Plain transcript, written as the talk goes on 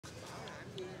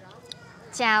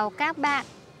Chào các bạn,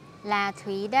 là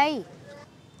Thúy đây.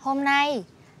 Hôm nay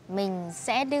mình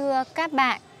sẽ đưa các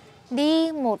bạn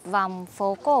đi một vòng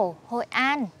phố cổ Hội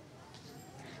An.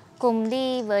 Cùng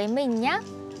đi với mình nhé.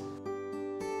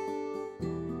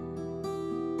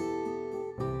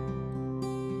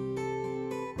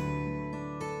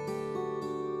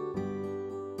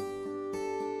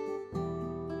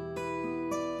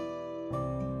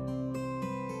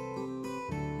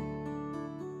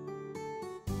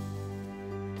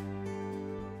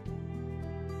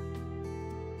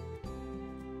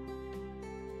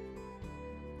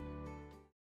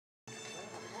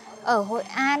 Ở Hội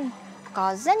An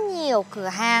có rất nhiều cửa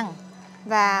hàng,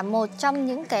 và một trong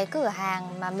những cái cửa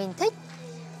hàng mà mình thích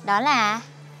đó là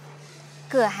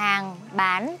cửa hàng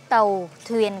bán tàu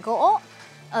thuyền gỗ.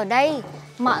 Ở đây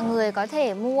mọi người có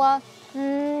thể mua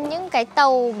những cái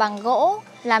tàu bằng gỗ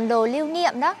làm đồ lưu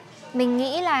niệm đó. Mình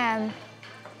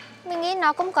nghĩ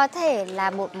nó cũng có thể là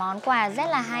một món quà rất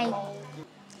là hay.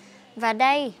 Và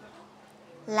đây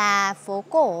là phố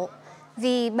cổ.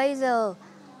 Vì bây giờ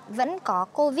vẫn có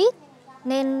Covid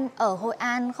nên ở Hội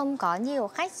An không có nhiều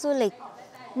khách du lịch,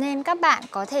 nên các bạn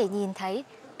có thể nhìn thấy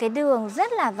cái đường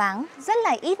rất là vắng, rất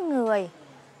là ít người.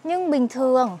 Nhưng bình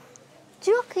thường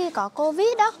trước khi có Covid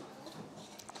đó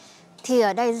thì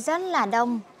ở đây rất là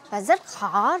đông và rất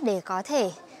khó để có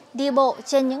thể đi bộ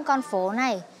trên những con phố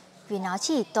này, vì nó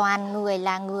chỉ toàn người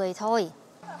là người thôi.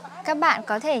 Các bạn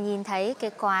có thể nhìn thấy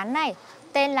cái quán này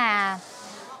tên là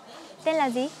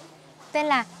gì? Tên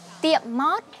là Tiệm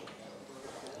Mót.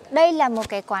 Đây là một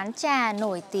cái quán trà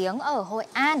nổi tiếng ở Hội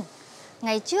An.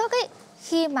 Ngày trước ấy,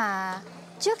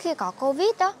 trước khi có Covid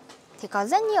đó thì có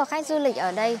rất nhiều khách du lịch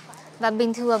ở đây. Và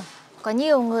bình thường có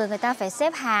nhiều người ta phải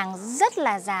xếp hàng rất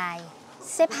là dài.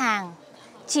 Xếp hàng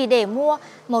chỉ để mua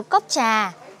một cốc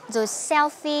trà rồi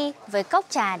selfie với cốc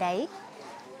trà đấy.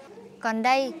 Còn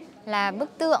đây là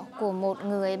bức tượng của một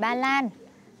người Ba Lan.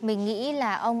 Mình nghĩ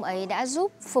là ông ấy đã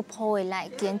giúp phục hồi lại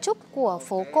kiến trúc của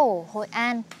phố cổ Hội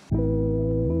An.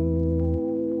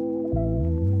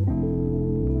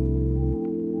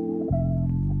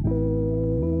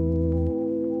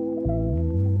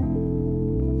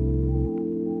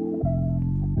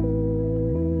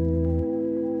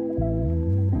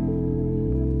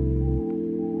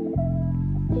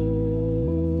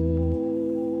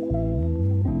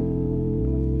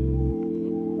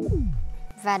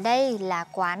 Và đây là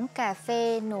quán cà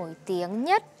phê nổi tiếng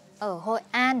nhất ở Hội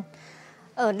An.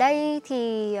 Ở đây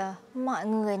thì mọi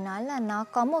người nói là nó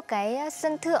có một cái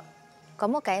sân thượng, có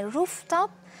một cái rooftop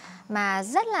mà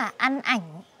rất là ăn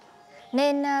ảnh.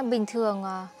 Nên bình thường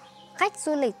khách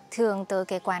du lịch thường tới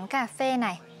cái quán cà phê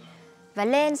này và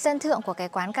lên sân thượng của cái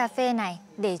quán cà phê này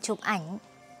để chụp ảnh.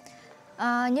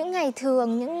 Những ngày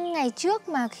thường, những ngày trước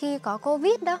mà khi có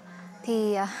Covid đó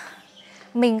thì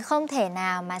mình không thể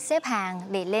nào mà xếp hàng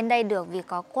để lên đây được vì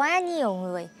có quá nhiều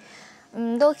người.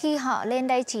 Đôi khi họ lên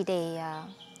đây chỉ để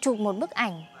chụp một bức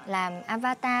ảnh làm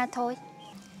avatar thôi.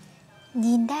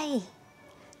 Nhìn đây,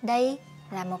 đây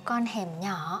là một con hẻm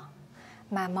nhỏ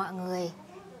mà mọi người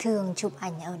thường chụp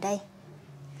ảnh ở đây.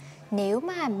 Nếu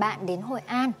mà bạn đến Hội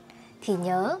An thì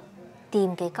nhớ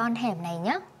tìm cái con hẻm này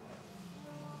nhé.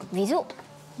 Ví dụ,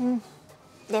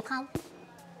 đẹp không?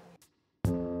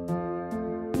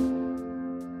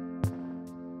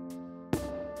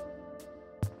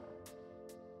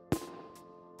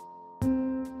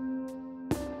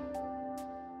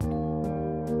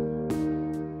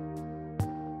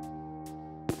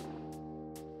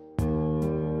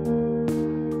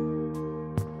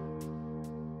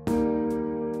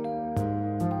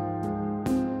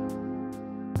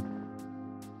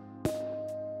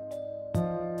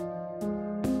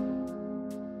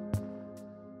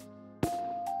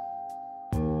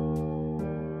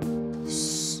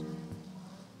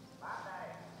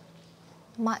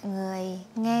 Mọi người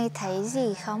nghe thấy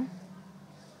gì không?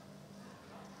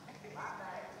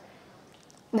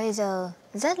 Bây giờ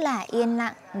rất là yên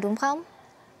lặng đúng không?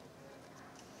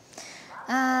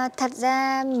 Thật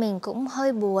ra mình cũng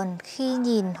hơi buồn khi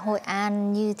nhìn Hội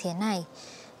An như thế này.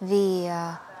 Vì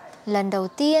lần đầu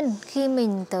tiên khi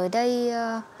mình tới đây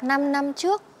 5 năm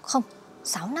trước, không,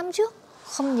 6 năm trước,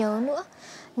 không nhớ nữa.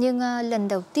 Nhưng lần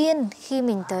đầu tiên khi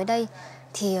mình tới đây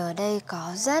thì ở đây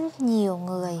có rất nhiều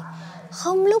người,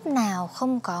 không lúc nào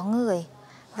không có người.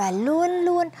 Và luôn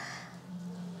luôn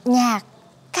nhạc,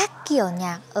 các kiểu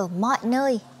nhạc ở mọi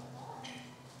nơi.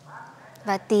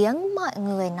 Và tiếng mọi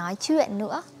người nói chuyện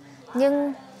nữa.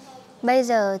 Nhưng bây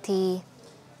giờ thì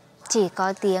chỉ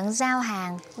có tiếng giao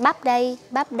hàng bắp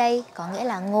đây, có nghĩa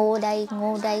là ngô đây,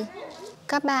 ngô đây.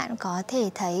 Các bạn có thể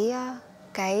thấy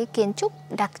cái kiến trúc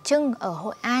đặc trưng ở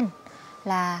Hội An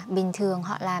là bình thường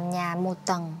họ làm nhà 1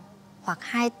 tầng hoặc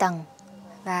 2 tầng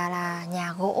và là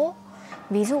nhà gỗ.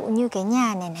 Ví dụ như cái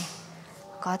nhà này này,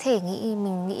 có thể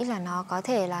mình nghĩ là nó có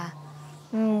thể là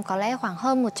có lẽ khoảng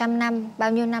hơn 100 năm,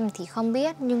 bao nhiêu năm thì không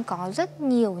biết, nhưng có rất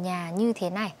nhiều nhà như thế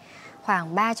này,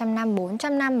 khoảng 300 năm,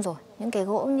 400 năm rồi. Những cái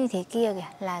gỗ như thế kia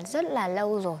kìa là rất là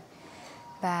lâu rồi.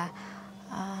 Và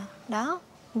đó,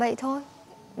 vậy thôi.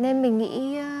 Nên mình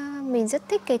nghĩ mình rất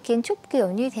thích cái kiến trúc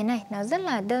kiểu như thế này. Nó rất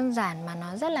là đơn giản mà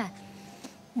nó rất là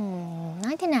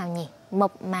nói thế nào nhỉ,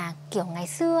 mộc mạc kiểu ngày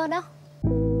xưa đó.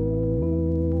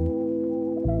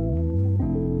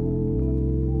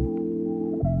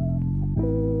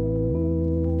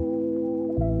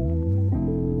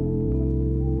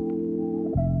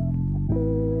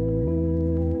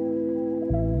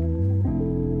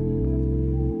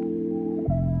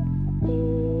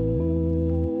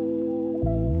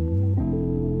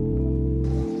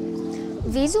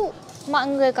 Ví dụ, mọi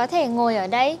người có thể ngồi ở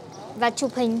đây và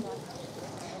chụp hình.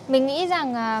 Mình nghĩ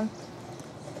rằng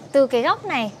từ cái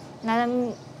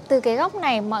góc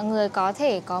này mọi người có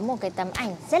thể có một cái tấm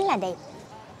ảnh rất là đẹp.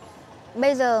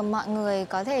 Bây giờ mọi người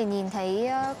có thể nhìn thấy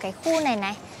cái khu này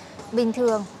này. Bình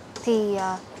thường thì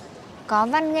có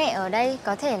văn nghệ ở đây,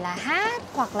 có thể là hát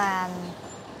hoặc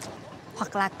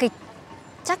là kịch,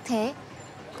 chắc thế.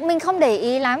 Mình không để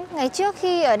ý lắm. Ngày trước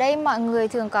khi ở đây mọi người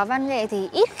thường có văn nghệ thì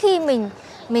ít khi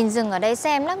mình dừng ở đây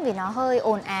xem lắm, vì nó hơi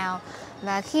ồn ào.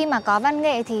 Và khi mà có văn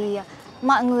nghệ thì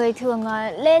mọi người thường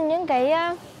lên những cái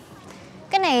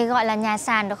này gọi là nhà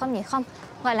sàn được không nhỉ? Không,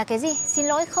 gọi là cái gì? Xin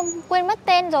lỗi, không, quên mất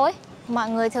tên rồi. Mọi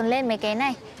người thường lên mấy cái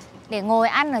này để ngồi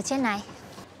ăn ở trên này.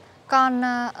 Còn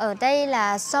ở đây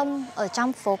là sông ở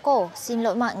trong phố cổ. Xin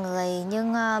lỗi mọi người,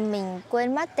 nhưng mình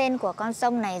quên mất tên của con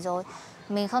sông này rồi.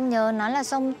 Mình không nhớ nó là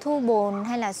sông Thu Bồn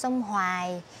hay là sông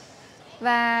Hoài.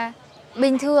 Và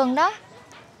bình thường đó,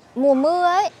 mùa mưa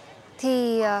ấy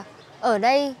thì ở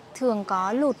đây thường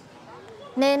có lụt.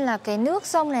 Nên là cái nước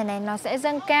sông này nó sẽ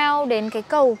dâng cao đến cái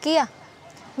cầu kia.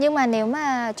 Nhưng mà nếu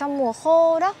mà trong mùa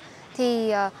khô đó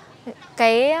thì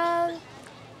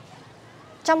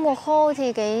trong mùa khô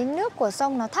thì cái nước của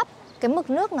sông nó thấp, cái mực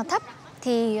nước nó thấp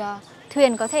thì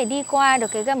thuyền có thể đi qua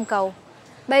được cái gầm cầu.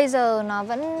 Bây giờ nó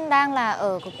vẫn đang là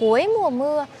ở cuối mùa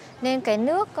mưa nên cái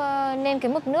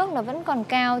mực nước nó vẫn còn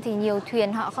cao thì nhiều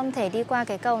thuyền họ không thể đi qua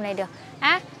cái cầu này được.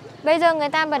 Bây giờ người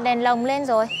ta bật đèn lồng lên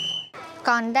rồi.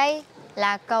 Còn đây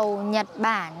là cầu Nhật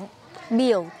Bản,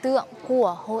 biểu tượng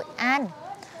của Hội An.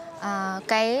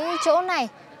 Cái chỗ này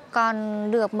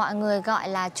còn được mọi người gọi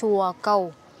là chùa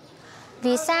cầu.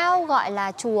 Vì sao gọi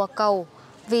là chùa cầu?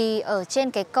 Vì ở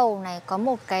trên cái cầu này có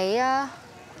một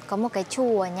cái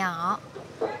chùa nhỏ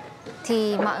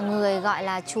thì mọi người gọi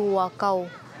là chùa cầu.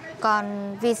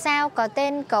 Còn vì sao có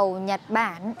tên cầu Nhật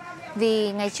Bản?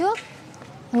 Vì ngày trước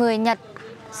người Nhật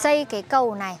xây cái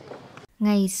cầu này.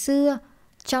 Ngày xưa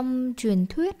trong truyền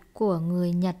thuyết của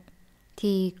người Nhật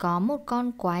thì có một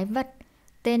con quái vật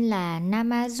tên là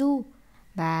Namazu.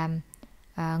 Và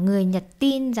người Nhật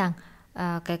tin rằng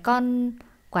cái con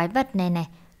quái vật này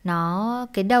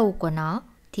cái đầu của nó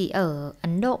thì ở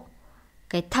Ấn Độ,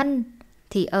 cái thân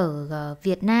thì ở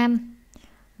Việt Nam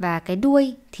và cái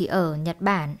đuôi thì ở Nhật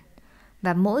Bản.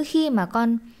 Và mỗi khi mà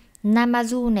con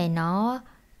Namazu này nó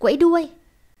quẫy đuôi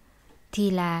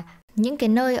thì là những cái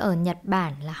nơi ở Nhật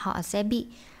Bản là họ sẽ bị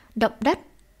động đất.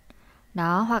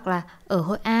 Đó, hoặc là ở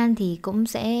Hội An thì cũng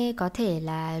sẽ có thể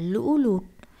là lũ lụt.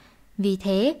 Vì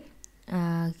thế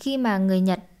khi mà người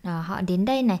Nhật họ đến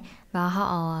đây này và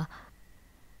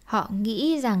họ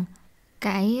nghĩ rằng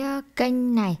cái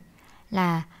kênh này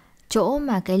là chỗ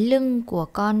mà cái lưng của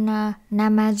con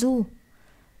Namazu.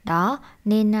 Đó,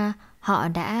 nên họ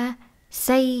đã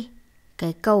xây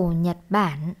cái cầu Nhật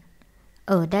Bản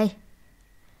ở đây.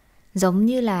 Giống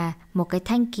như là một cái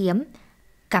thanh kiếm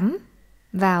cắm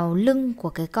vào lưng của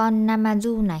cái con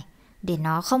Namazu này để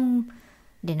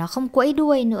nó không quẫy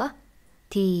đuôi nữa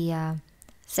thì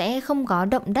sẽ không có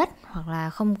động đất hoặc là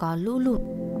không có lũ lụt.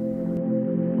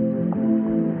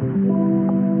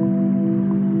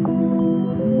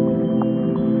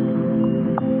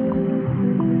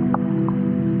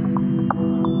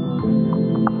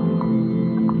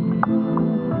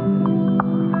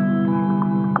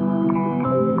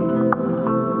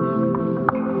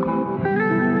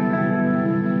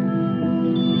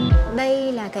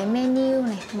 Đây là cái menu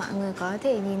này, mọi người có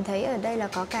thể nhìn thấy ở đây là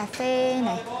có cà phê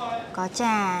này, có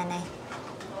trà này.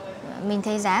 Mình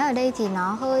thấy giá ở đây thì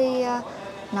nó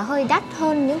hơi đắt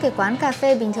hơn những cái quán cà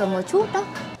phê bình thường một chút đó.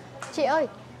 Chị ơi,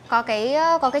 có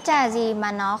cái trà gì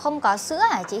mà nó không có sữa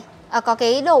hả chị? Có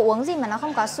cái đồ uống gì mà nó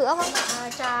không có sữa không?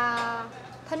 Trà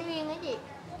Thân Uyên ấy chị.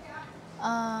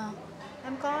 Ờ,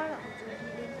 Em có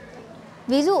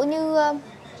Ví dụ như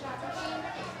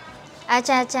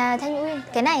trà Thanh Uyên,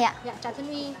 cái này ạ? Dạ, trà Thanh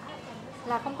Uyên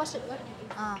là không có sữa.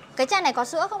 Cái trà này có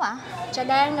sữa không ạ? Trà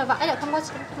đen là vậy, là không có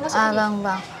sữa. Vâng.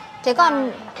 Thế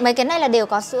còn mấy cái này là đều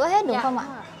có sữa hết đúng không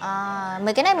ạ?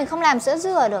 Mấy cái này mình không làm sữa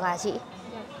dừa được hả chị?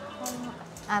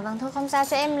 Dạ, Vâng, thôi không sao,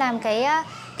 cho em làm cái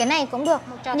này cũng được.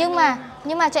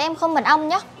 Nhưng mà cho em không mật ong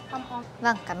nhá. Không.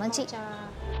 Vâng, cảm ơn chị.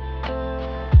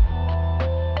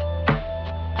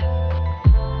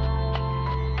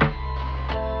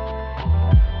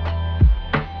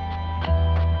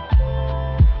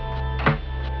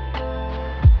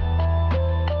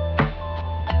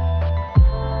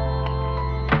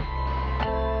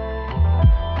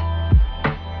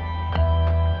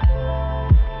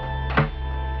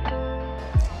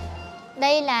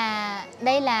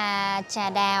 Đây là trà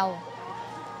đào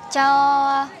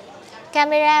cho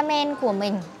cameraman của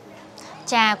mình.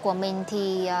 Trà của mình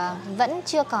thì vẫn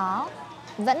chưa có,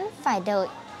 vẫn phải đợi.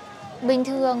 Bình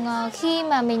thường khi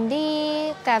mà mình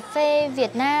đi cà phê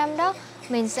Việt Nam đó,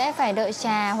 mình sẽ phải đợi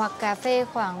trà hoặc cà phê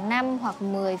khoảng 5 hoặc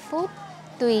 10 phút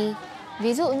tùy.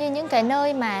 Ví dụ như những cái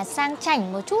nơi mà sang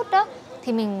chảnh một chút đó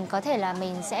thì mình có thể là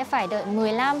mình sẽ phải đợi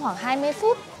 15 hoặc 20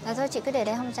 phút. Thôi chị cứ để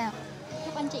đây không sao.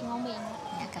 Chúc anh chị ngon miệng.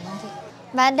 Cảm ơn chị.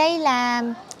 Và đây là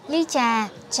ly trà.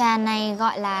 Trà này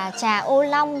gọi là trà ô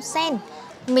long sen.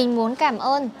 Mình muốn cảm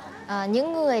ơn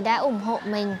những người đã ủng hộ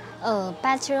mình ở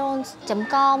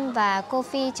patreon.com và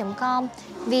ko-fi.com.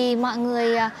 Vì mọi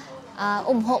người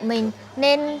ủng hộ mình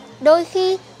nên đôi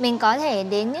khi mình có thể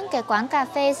đến những cái quán cà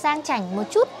phê sang chảnh một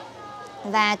chút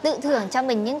và tự thưởng cho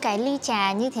mình những cái ly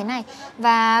trà như thế này.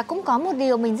 Và cũng có một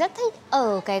điều mình rất thích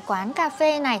ở cái quán cà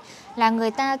phê này là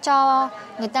người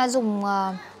ta dùng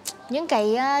những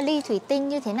cái ly thủy tinh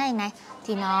như thế này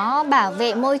thì nó bảo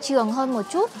vệ môi trường hơn một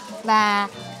chút. Và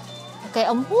cái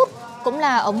ống hút cũng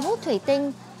là ống hút thủy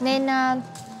tinh nên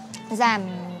giảm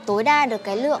tối đa được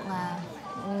cái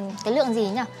lượng gì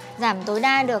nhỉ? Giảm tối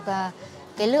đa được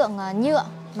cái lượng nhựa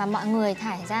mà mọi người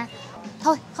thải ra.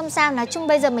 Thôi không sao, nói chung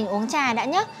bây giờ mình uống trà đã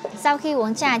nhé. Sau khi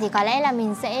uống trà thì có lẽ là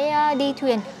mình sẽ đi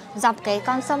thuyền dọc cái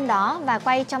con sông đó và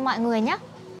quay cho mọi người nhé.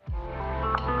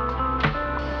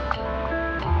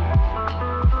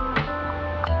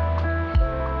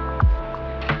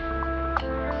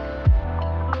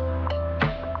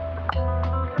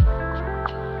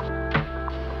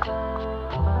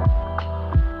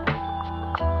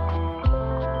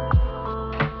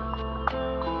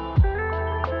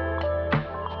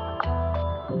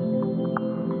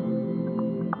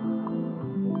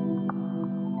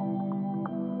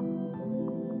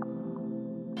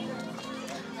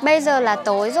 Bây giờ là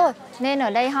tối rồi nên ở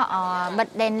đây họ bật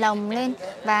đèn lồng lên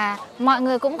và mọi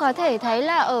người cũng có thể thấy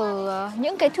là ở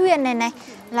những cái thuyền này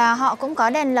là họ cũng có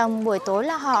đèn lồng. Buổi tối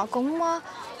là họ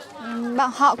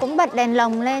cũng bật đèn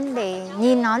lồng lên để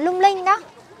nhìn nó lung linh đó.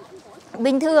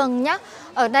 Bình thường nhá,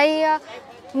 ở đây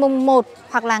mùng 1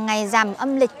 hoặc là ngày rằm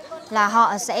âm lịch là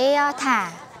họ sẽ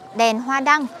thả đèn hoa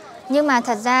đăng. Nhưng mà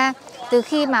thật ra từ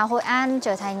khi mà Hội An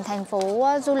trở thành thành phố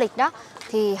du lịch đó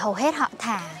thì hầu hết họ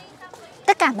thả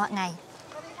tất cả mọi ngày.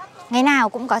 Ngày nào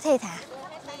cũng có thể thả.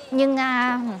 Nhưng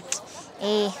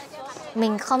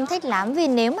mình không thích lắm vì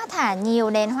nếu mà thả nhiều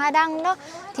đèn hoa đăng đó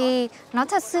thì nó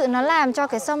thật sự nó làm cho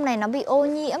cái sông này nó bị ô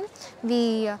nhiễm.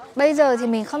 Vì bây giờ thì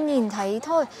mình không nhìn thấy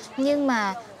thôi, nhưng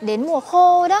mà đến mùa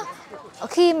khô đó,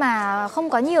 khi mà không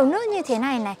có nhiều nước như thế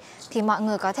này thì mọi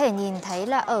người có thể nhìn thấy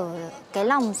là ở cái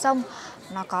lòng sông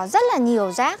nó có rất là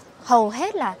nhiều rác. Hầu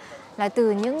hết là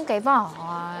từ những cái vỏ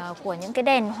của những cái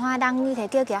đèn hoa đăng như thế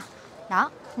kia kìa. Đó,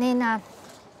 nên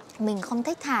mình không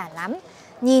thích thả lắm.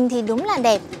 Nhìn thì đúng là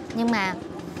đẹp, nhưng mà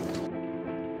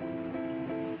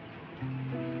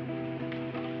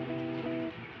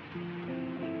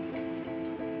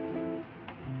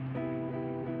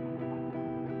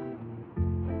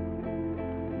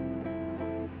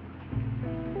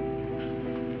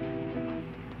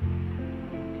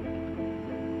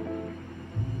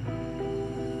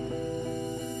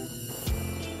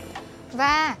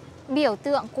và biểu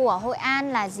tượng của Hội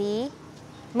An là gì?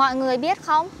 Mọi người biết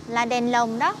không? Là đèn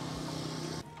lồng đó.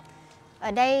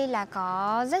 Ở đây là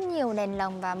có rất nhiều đèn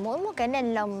lồng và mỗi một cái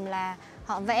đèn lồng là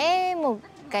họ vẽ một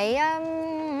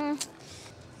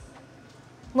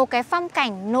cái phong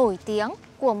cảnh nổi tiếng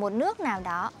của một nước nào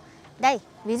đó. Đây,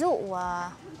 ví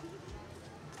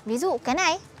dụ cái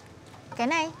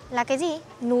này là cái gì?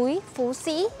 Núi Phú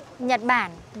Sĩ, Nhật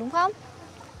Bản, đúng không?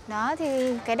 Đó,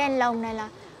 thì cái đèn lồng này là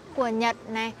của Nhật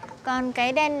này. Còn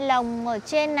cái đèn lồng ở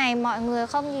trên này mọi người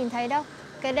không nhìn thấy đâu.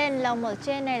 Cái đèn lồng ở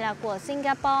trên này là của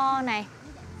Singapore này.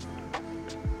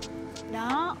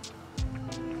 Đó.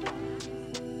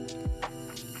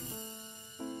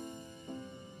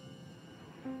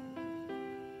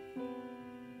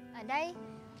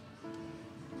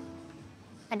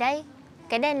 Ở đây,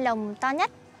 cái đèn lồng to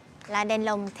nhất là đèn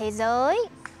lồng thế giới.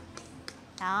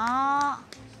 Đó.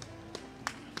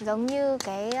 Giống như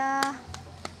cái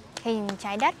hình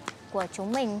trái đất của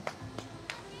chúng mình.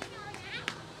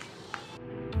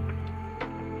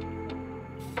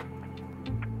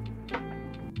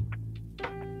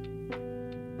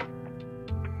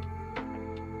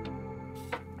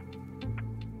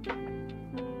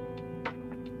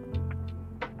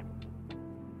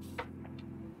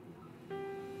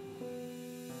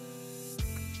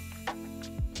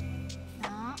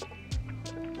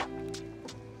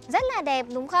 Rất là đẹp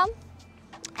đúng không?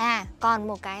 À, còn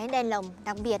một cái đèn lồng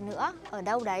đặc biệt nữa. Ở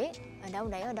đâu đấy? Ở đâu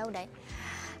đấy? Ở đâu đấy?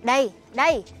 Đây,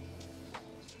 đây.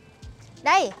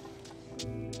 Đây.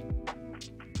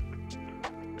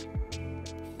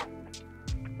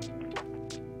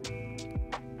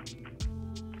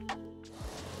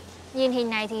 Nhìn hình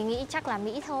này thì nghĩ chắc là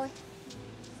Mỹ thôi.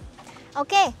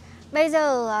 Ok, bây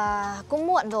giờ cũng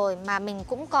muộn rồi mà mình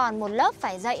cũng còn một lớp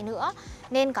phải dạy nữa.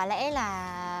 Nên có lẽ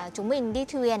là chúng mình đi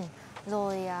thuyền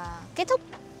rồi kết thúc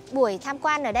buổi tham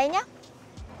quan ở đây nhé.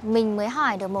 Mình mới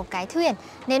hỏi được một cái thuyền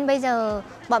nên bây giờ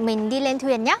bọn mình đi lên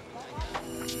thuyền nhé.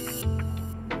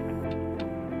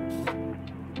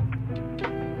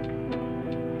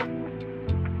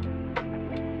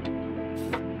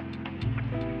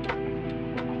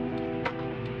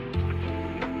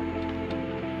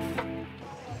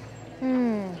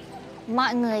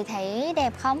 Mọi người thấy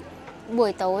đẹp không?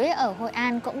 Buổi tối ở Hội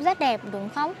An cũng rất đẹp đúng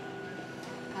không?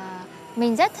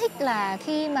 Mình rất thích là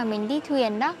khi mà mình đi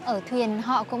thuyền đó, ở thuyền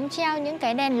họ cũng treo những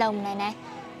cái đèn lồng này này.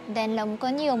 Đèn lồng có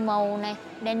nhiều màu này,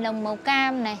 đèn lồng màu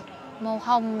cam này, màu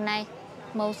hồng này,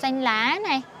 màu xanh lá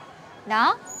này.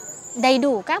 Đó, đầy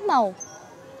đủ các màu.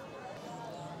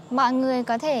 Mọi người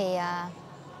có thể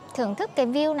thưởng thức cái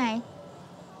view này.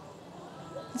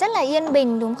 Rất là yên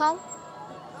bình đúng không?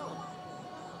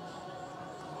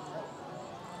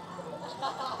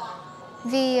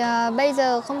 Vì bây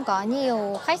giờ không có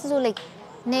nhiều khách du lịch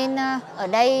nên ở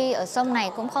đây, ở sông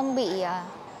này cũng không bị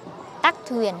tắc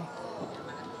thuyền.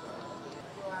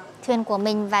 Thuyền của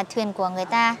mình và thuyền của người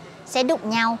ta sẽ đụng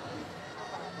nhau.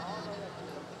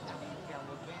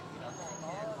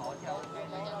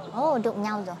 Đụng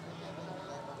nhau rồi.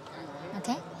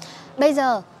 Ok. Bây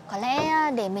giờ có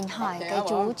lẽ để mình hỏi cái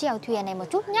chú chèo thuyền này một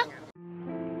chút nhé.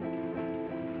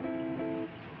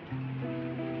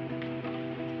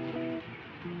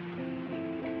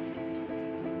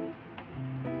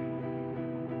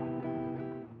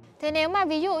 Thế nếu mà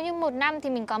ví dụ như một năm thì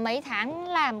mình có mấy tháng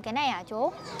làm cái này hả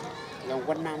chú? Làm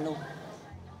quanh năm luôn.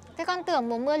 Thế con tưởng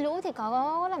mùa mưa lũ thì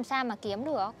có làm sao mà kiếm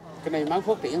được? Cái này mới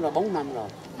phát triển rồi 4 năm rồi.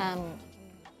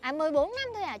 Mới 4 năm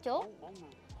thôi hả chú?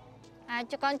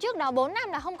 Còn trước đó 4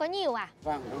 năm là không có nhiều à?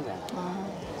 Vâng, đúng rồi.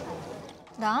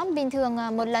 Đó, bình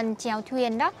thường một lần chèo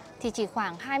thuyền đó thì chỉ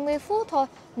khoảng 20 phút thôi.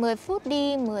 10 phút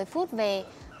đi, 10 phút về.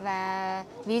 Và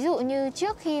ví dụ như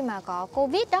trước khi mà có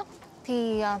Covid đó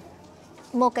thì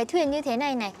một cái thuyền như thế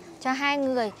này này cho 2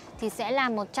 người thì sẽ là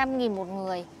 100.000 một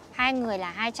người, 2 người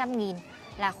là 200.000,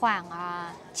 là khoảng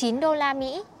 9 đô la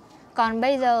Mỹ. Còn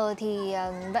bây giờ thì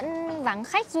vẫn vắng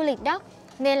khách du lịch đó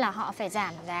nên là họ phải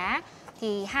giảm giá.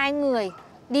 Thì 2 người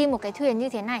đi một cái thuyền như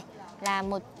thế này là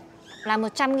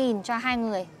 100.000 cho 2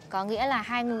 người. Có nghĩa là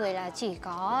 2 người là chỉ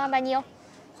có bao nhiêu?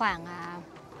 Khoảng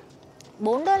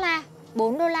 4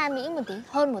 đô la Mỹ một tí,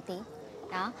 hơn một tí.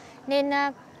 Đó, nên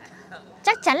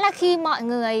chắc chắn là khi mọi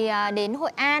người đến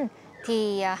Hội An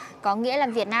thì có nghĩa là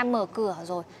Việt Nam mở cửa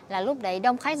rồi, là lúc đấy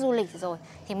đông khách du lịch rồi.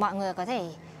 Thì mọi người có thể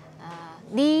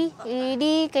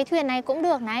đi cái thuyền này cũng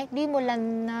được này. Đi một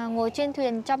lần ngồi trên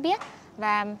thuyền cho biết.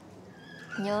 Và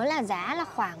nhớ là giá là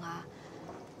khoảng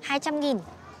 200.000,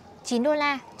 9 đô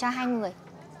la cho 2 người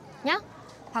nhá.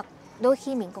 Hoặc đôi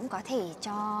khi mình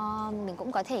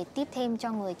cũng có thể tip thêm cho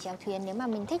người chèo thuyền nếu mà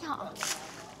mình thích họ.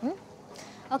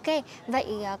 Ok,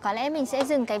 vậy có lẽ mình sẽ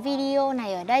dừng cái video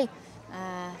này ở đây.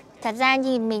 Thật ra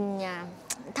nhìn mình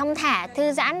thong thả,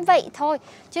 thư giãn vậy thôi.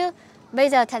 Chứ bây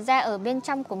giờ thật ra ở bên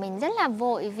trong của mình rất là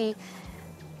vội. Vì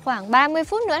khoảng 30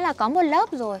 phút nữa là có một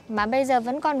lớp rồi. Mà bây giờ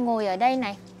vẫn còn ngồi ở đây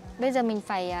này. Bây giờ mình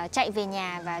phải chạy về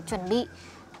nhà và chuẩn bị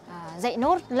dạy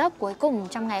nốt lớp cuối cùng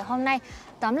trong ngày hôm nay.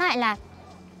 Tóm lại là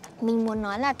mình muốn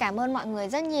nói là cảm ơn mọi người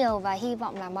rất nhiều. Và hy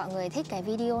vọng là mọi người thích cái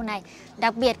video này.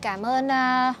 Đặc biệt cảm ơn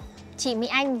chị Mỹ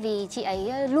Anh vì chị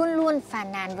ấy luôn luôn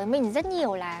phàn nàn với mình rất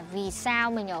nhiều là vì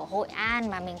sao mình ở Hội An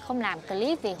mà mình không làm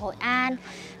clip về Hội An.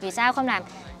 Vì sao không làm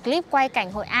clip quay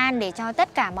cảnh Hội An để cho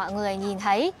tất cả mọi người nhìn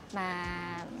thấy.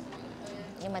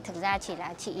 Nhưng mà thực ra chỉ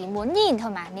là chị ý muốn nhìn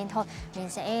thôi mà. Nên thôi mình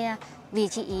sẽ vì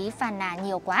chị ý phàn nàn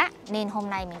nhiều quá nên hôm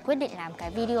nay mình quyết định làm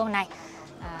cái video này.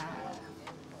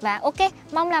 Và ok,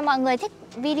 mong là mọi người thích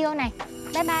video này.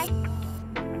 Bye bye.